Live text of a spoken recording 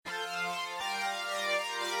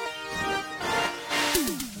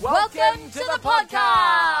Welcome to the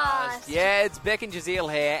podcast! Yeah, it's Beck and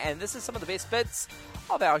Jazeel here, and this is some of the best bits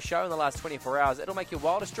of our show in the last 24 hours. It'll make your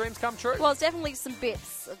wildest dreams come true. Well, it's definitely some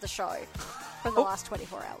bits of the show from the last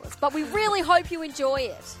 24 hours, but we really hope you enjoy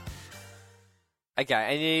it. Okay,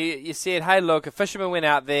 and you said, hey, look, a fisherman went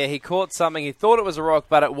out there, he caught something, he thought it was a rock,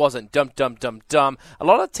 but it wasn't. Dum, dum, dum, dum. A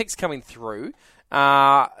lot of texts coming through.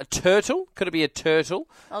 A turtle? Could it be a turtle?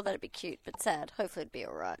 Oh, that'd be cute, but sad. Hopefully it'd be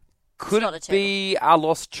all right. Could it be a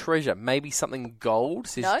lost treasure? Maybe something gold,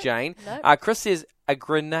 says Jane. No. Chris says a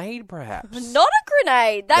grenade, perhaps. Not a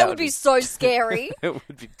grenade. That would be so scary. It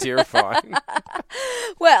would be terrifying.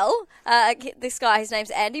 Well, this guy, his name's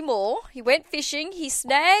Andy Moore. He went fishing. He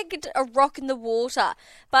snagged a rock in the water.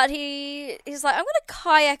 But he's like, I'm going to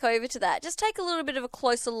kayak over to that. Just take a little bit of a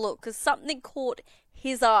closer look because something caught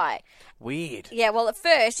his eye. Weird. Yeah, well, at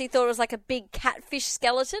first he thought it was like a big catfish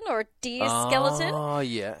skeleton or a deer skeleton. Oh,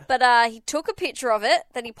 yeah. But he took a picture of it,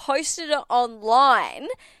 then he posted it online.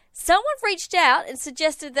 Someone reached out and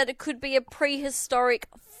suggested that it could be a prehistoric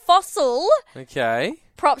fossil. Okay.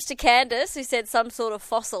 Props to Candace, who said some sort of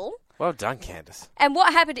fossil. Well done, Candace. And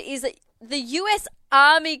what happened is that the US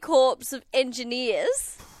Army Corps of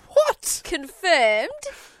Engineers... What? Confirmed.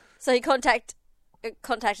 So he contacted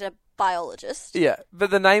a biologist. Yeah, but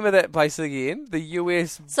the name of that place again, the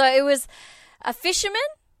US... So it was a fisherman.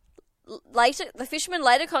 The fisherman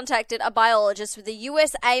later contacted a biologist with the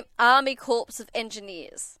US Army Corps of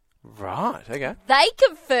Engineers. Right, okay. They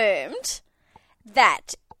confirmed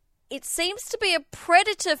that it seems to be a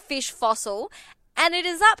predator fish fossil and it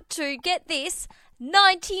is up to, get this,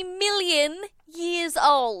 90 million years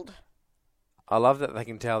old. I love that they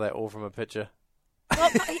can tell that all from a picture. Well,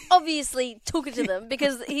 he obviously took it to them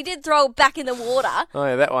because he did throw it back in the water. Oh,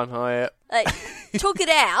 yeah, that one. Oh, yeah. Took it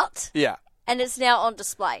out. Yeah. And it's now on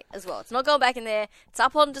display as well. It's not going back in there. It's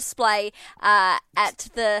up on display at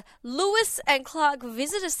the Lewis and Clark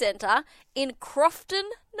Visitor Center in Crofton,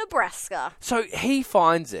 Nebraska. So he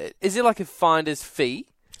finds it. Is it like a finder's fee?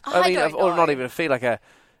 I don't know. Or not even a fee, like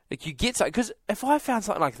you get something. Because if I found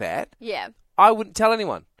something like that, yeah, I wouldn't tell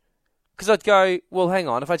anyone. Because I'd go, well, hang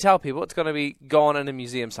on. If I tell people, it's going to be gone in a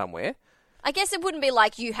museum somewhere. I guess it wouldn't be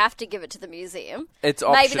like you have to give it to the museum. It's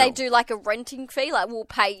optional. Maybe they do like a renting fee. Like, we'll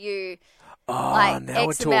pay you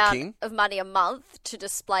X amount of money a month to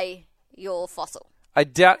display your fossil. I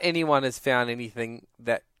doubt anyone has found anything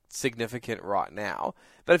that significant right now.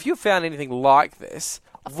 But if you've found anything like this,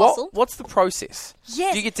 what's the process?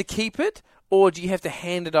 Yes. Do you get to keep it? Or do you have to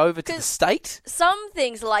hand it over to the state? Some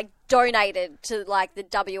things are like donated to like the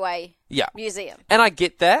WA museum. And I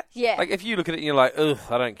get that. Yeah. Like if you look at it and you're like, ugh,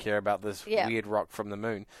 I don't care about this weird rock from the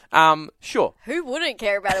moon. Sure. Who wouldn't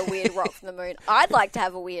care about a weird rock from the moon? I'd like to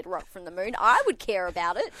have a weird rock from the moon. I would care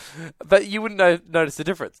about it. But you wouldn't notice the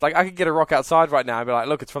difference. Like I could get a rock outside right now and be like,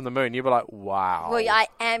 look, it's from the moon. You'd be like, wow. Well, I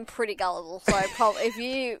am pretty gullible. So probably if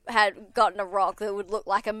you had gotten a rock that would look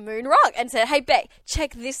like a moon rock and said, hey, Beck,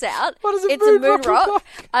 check this out. What is it's a moon rock.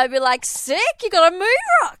 Like? I'd be like, sick, you got a moon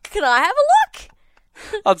rock. Can I have a look?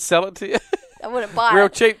 I'd sell it to you. I wouldn't buy Real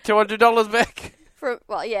it. cheap, $200 back.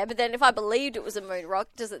 Well, yeah, but then if I believed it was a moon rock,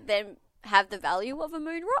 does it then have the value of a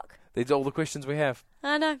moon rock? These are all the questions we have.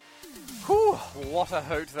 I know. Whew, what a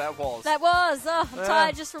hoot that was. That was. Oh, I'm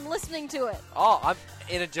tired just from listening to it. Oh, I'm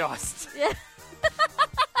energised. Yeah.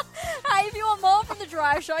 Hey, if you want more from The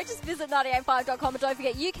Drive Show, just visit 985.com and don't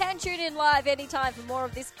forget you can tune in live anytime for more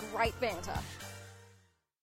of this great banter.